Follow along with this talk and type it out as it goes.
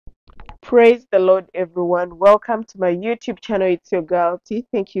Praise the Lord, everyone. Welcome to my YouTube channel. It's your girl T.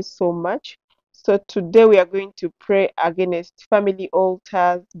 Thank you so much. So today we are going to pray against family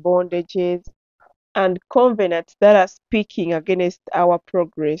altars, bondages, and covenants that are speaking against our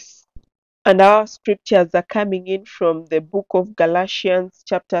progress. And our scriptures are coming in from the book of Galatians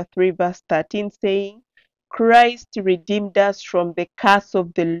chapter 3 verse 13, saying, Christ redeemed us from the curse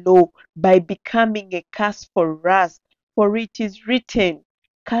of the law by becoming a curse for us. For it is written,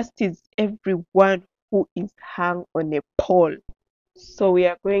 cursed is everyone who is hung on a pole. So we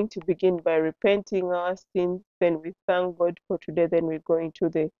are going to begin by repenting our sins. Then we thank God for today. Then we go into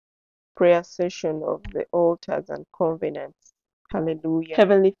the prayer session of the altars and covenants. Hallelujah.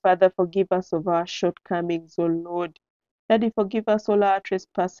 Heavenly Father, forgive us of our shortcomings, O Lord. Daddy, forgive us all our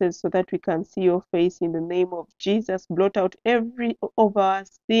trespasses so that we can see your face in the name of Jesus. Blot out every of our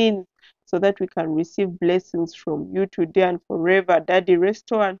sins so that we can receive blessings from you today and forever. Daddy,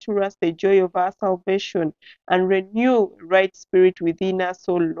 restore unto us the joy of our salvation and renew right spirit within us,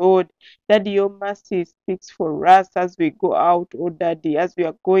 O Lord. Daddy, your mercy speaks for us as we go out, O Daddy, as we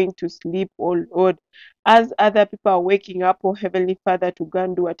are going to sleep, O Lord. As other people are waking up, oh Heavenly Father, to go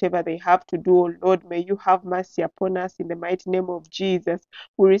and do whatever they have to do, oh Lord, may you have mercy upon us in the mighty name of Jesus.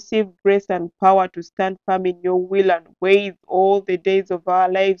 We receive grace and power to stand firm in your will and ways all the days of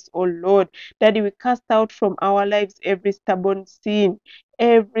our lives, oh Lord. Daddy, we cast out from our lives every stubborn sin,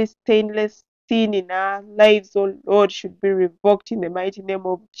 every stainless sin in our lives, oh Lord, should be revoked in the mighty name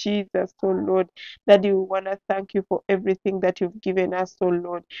of Jesus, oh Lord. Daddy, we want to thank you for everything that you've given us, oh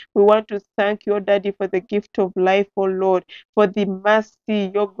Lord. We want to thank you, Daddy, for the gift of life, oh Lord, for the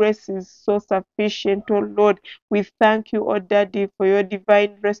mercy. Your grace is so sufficient, oh Lord. We thank you, oh Daddy, for your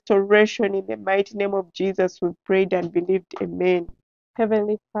divine restoration in the mighty name of Jesus. We prayed and believed. Amen.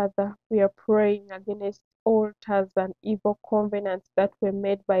 Heavenly Father, we are praying against altars and evil covenants that were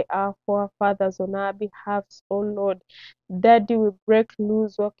made by our forefathers on our behalf, oh Lord. Daddy, we break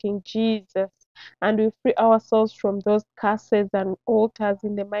loose, O King Jesus, and we free ourselves from those curses and altars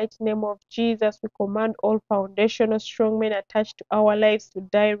in the mighty name of Jesus. We command all foundational strong men attached to our lives to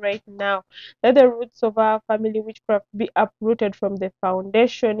die right now. Let the roots of our family witchcraft be uprooted from the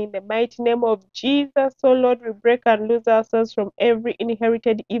foundation in the mighty name of Jesus. Oh Lord, we break and loose ourselves from every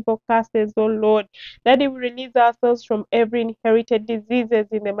inherited evil curses, oh Lord. Let we release ourselves from every inherited diseases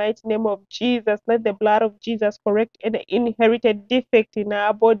in the mighty name of Jesus. Let the blood of Jesus correct any inherited defect in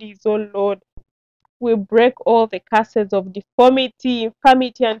our bodies, oh Lord. We break all the curses of deformity,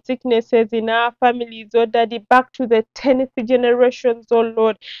 infirmity, and sicknesses in our families, oh Daddy, back to the 10th generations, oh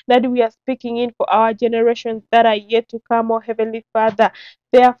Lord. That we are speaking in for our generations that are yet to come, oh Heavenly Father.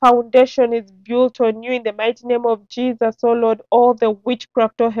 Their foundation is built on you in the mighty name of Jesus, oh Lord. All the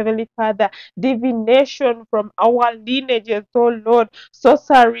witchcraft, oh Heavenly Father, divination from our lineages, oh Lord,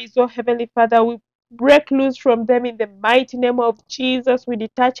 sorceries, oh Heavenly Father, we break loose from them in the mighty name of Jesus. We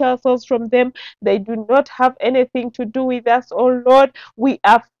detach ourselves from them. They do not have anything to do with us, oh Lord. We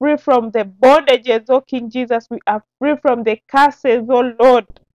are free from the bondages, oh King Jesus. We are free from the curses, oh Lord.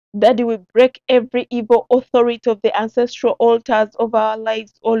 Daddy, we break every evil authority of the ancestral altars of our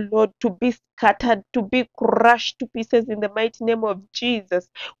lives, oh Lord, to be scattered, to be crushed to pieces in the mighty name of Jesus.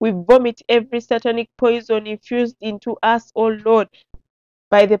 We vomit every satanic poison infused into us, oh Lord.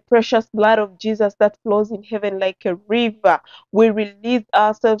 By the precious blood of Jesus that flows in heaven like a river, we release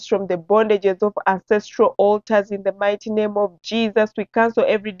ourselves from the bondages of ancestral altars in the mighty name of Jesus. We cancel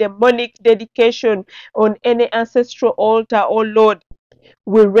every demonic dedication on any ancestral altar, oh Lord.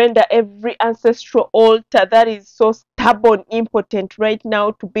 We render every ancestral altar that is so stubborn, impotent right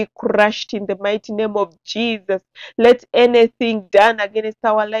now to be crushed in the mighty name of Jesus. Let anything done against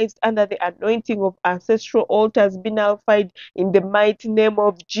our lives under the anointing of ancestral altars be nullified in the mighty name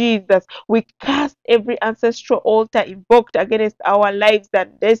of Jesus. We cast every ancestral altar invoked against our lives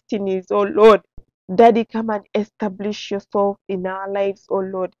and destinies, oh Lord. Daddy, come and establish yourself in our lives, oh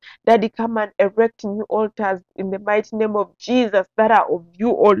Lord. Daddy, come and erect new altars in the mighty name of Jesus that are of you,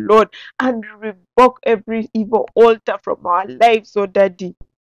 oh Lord, and revoke every evil altar from our lives, oh Daddy.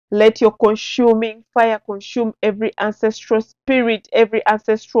 Let your consuming fire consume every ancestral spirit, every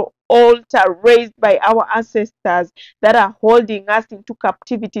ancestral altar raised by our ancestors that are holding us into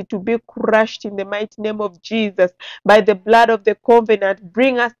captivity to be crushed in the mighty name of Jesus. By the blood of the covenant,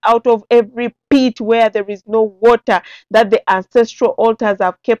 bring us out of every pit where there is no water that the ancestral altars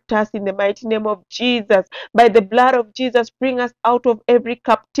have kept us in the mighty name of Jesus. By the blood of Jesus, bring us out of every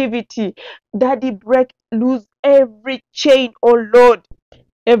captivity. Daddy, break loose every chain, oh Lord.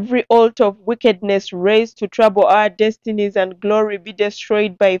 Every altar of wickedness raised to trouble our destinies and glory be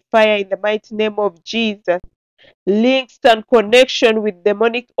destroyed by fire in the mighty name of Jesus. Links and connection with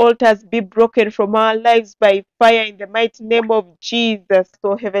demonic altars be broken from our lives by fire in the mighty name of Jesus.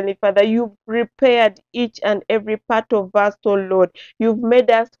 So, Heavenly Father, you've repaired each and every part of us, oh Lord. You've made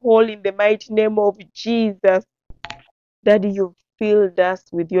us whole in the mighty name of Jesus. Daddy, you've filled us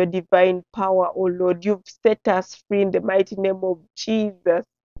with your divine power, oh Lord. You've set us free in the mighty name of Jesus.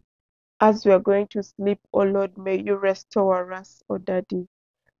 As we are going to sleep, oh Lord, may you restore us, oh Daddy.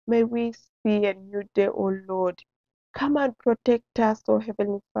 May we see a new day, oh Lord. Come and protect us, oh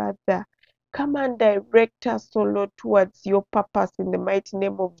Heavenly Father. Come and direct us, oh Lord, towards your purpose in the mighty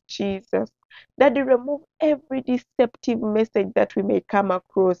name of Jesus. Daddy, remove every deceptive message that we may come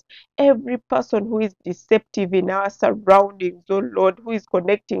across. Every person who is deceptive in our surroundings, oh Lord, who is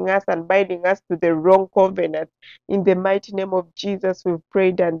connecting us and binding us to the wrong covenant. In the mighty name of Jesus, we've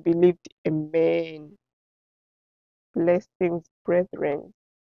prayed and believed. Amen. Blessings, brethren.